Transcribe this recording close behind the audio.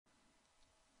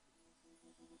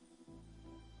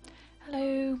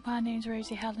Hello, my name's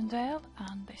Rosie Hallandale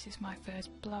and this is my first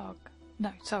vlog,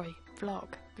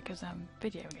 because I'm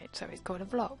videoing it, so it's called a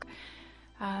vlog.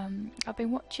 I've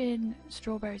been watching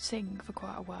Strawberry Singh for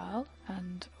quite a while,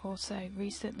 and also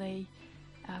recently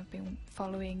I've been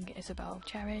following Isabel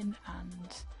Cherin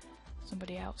and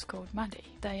somebody else called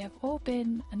Maddie. They have all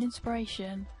been an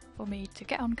inspiration for me to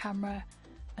get on camera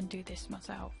and do this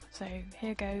myself. So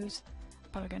here goes.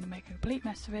 Probably going to make a complete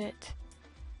mess of it.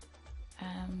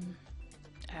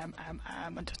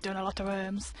 I'm just doing a lot of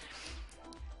worms.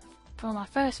 For my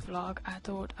first vlog, I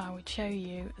thought I would show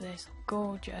you this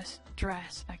gorgeous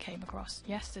dress I came across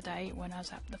yesterday when I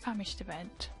was at the Famished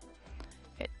event.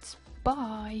 It's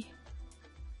by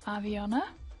Aviana,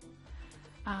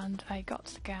 and I got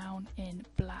the gown in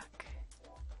black.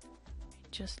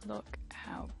 Just look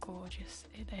how gorgeous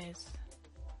it is.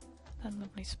 And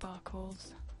lovely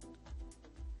sparkles.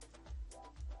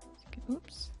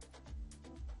 Oops.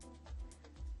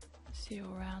 See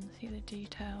all around, see the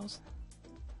details.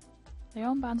 The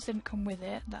armbands didn't come with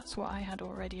it, that's what I had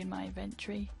already in my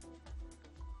inventory.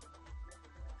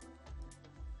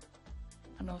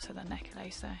 And also the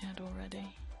necklace I had already.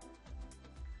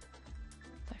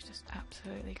 That's just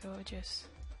absolutely gorgeous.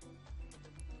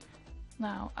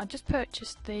 Now, I just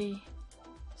purchased the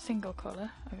single colour,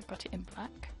 I've got it in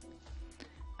black.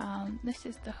 This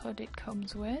is the hood it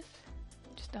comes with.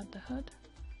 Just add the hood.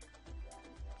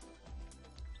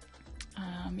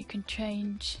 You can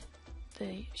change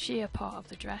the sheer part of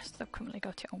the dress. I've currently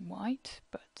got it on white,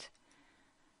 but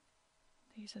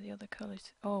these are the other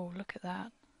colours. Oh, look at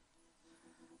that.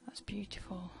 That's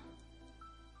beautiful.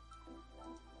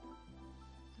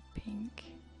 The pink.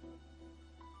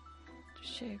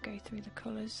 Just go through the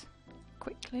colours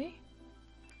quickly.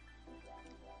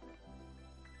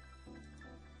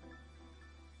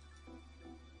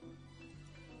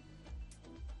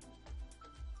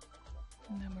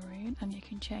 And the maroon, and you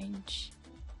can change.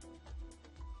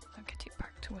 I'll get it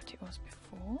back to what it was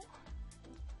before.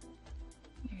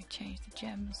 You can change the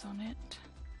gems on it.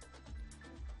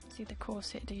 See the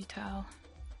corset detail.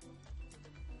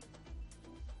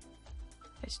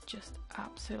 It's just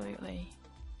absolutely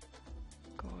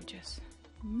gorgeous.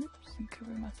 Oops, I'm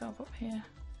covering myself up here.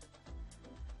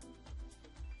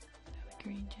 The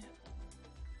green gem.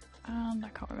 And I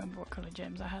can't remember what colour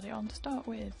gems I had it on to start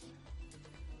with.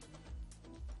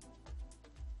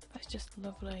 It's just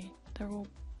lovely. They're all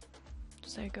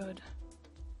so good.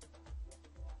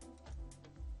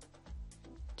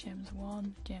 Gems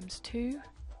 1, gems 2.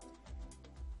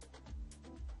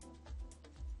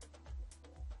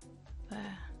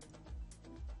 There.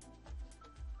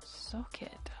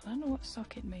 Socket. I don't know what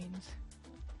socket means.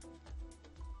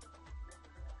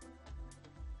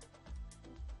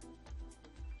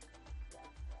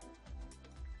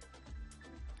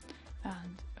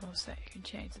 And also you can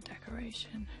change the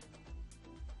decoration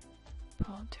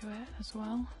part to it as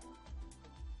well.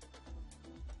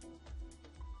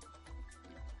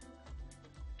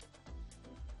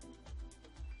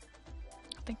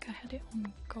 I think I had it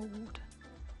on gold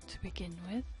to begin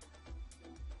with.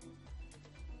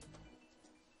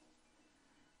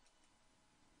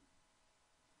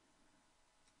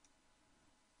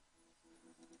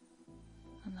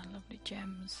 And the lovely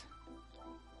gems.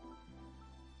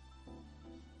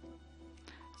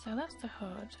 So that's the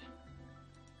hood.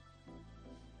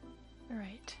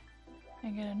 Right,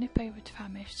 I'm going to nip over to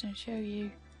Famished and show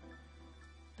you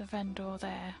the vendor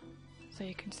there, so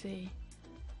you can see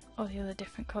all the other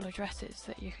different colour dresses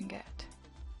that you can get.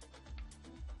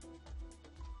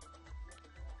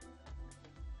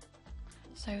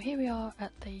 So here we are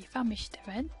at the Famished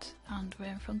event, and we're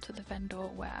in front of the vendor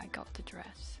where I got the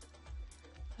dress.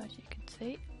 So as you can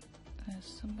see, there's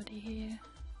somebody here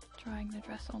trying the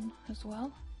dress on as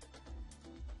well.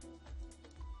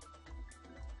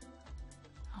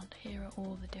 And here are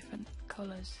all the different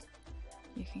colours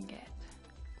you can get.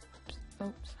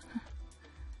 Oops.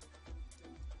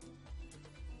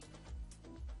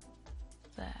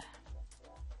 There.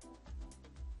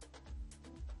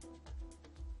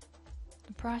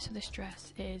 The price of this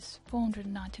dress is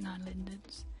 499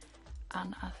 lindens,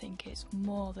 and I think it's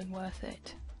more than worth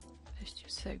it. It's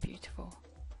just so beautiful.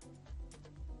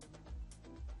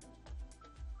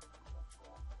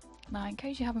 Now, in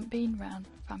case you haven't been round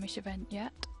Famished event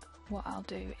yet, what I'll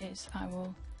do is I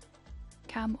will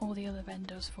cam all the other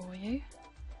vendors for you,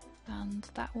 and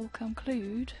that will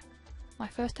conclude my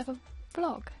first ever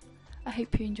vlog. I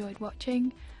hope you enjoyed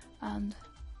watching, and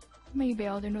maybe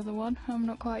I'll do another one, I'm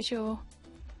not quite sure.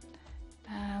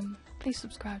 Please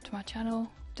subscribe to my channel,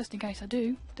 just in case I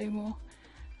do more,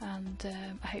 and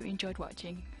I hope you enjoyed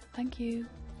watching. Thank you.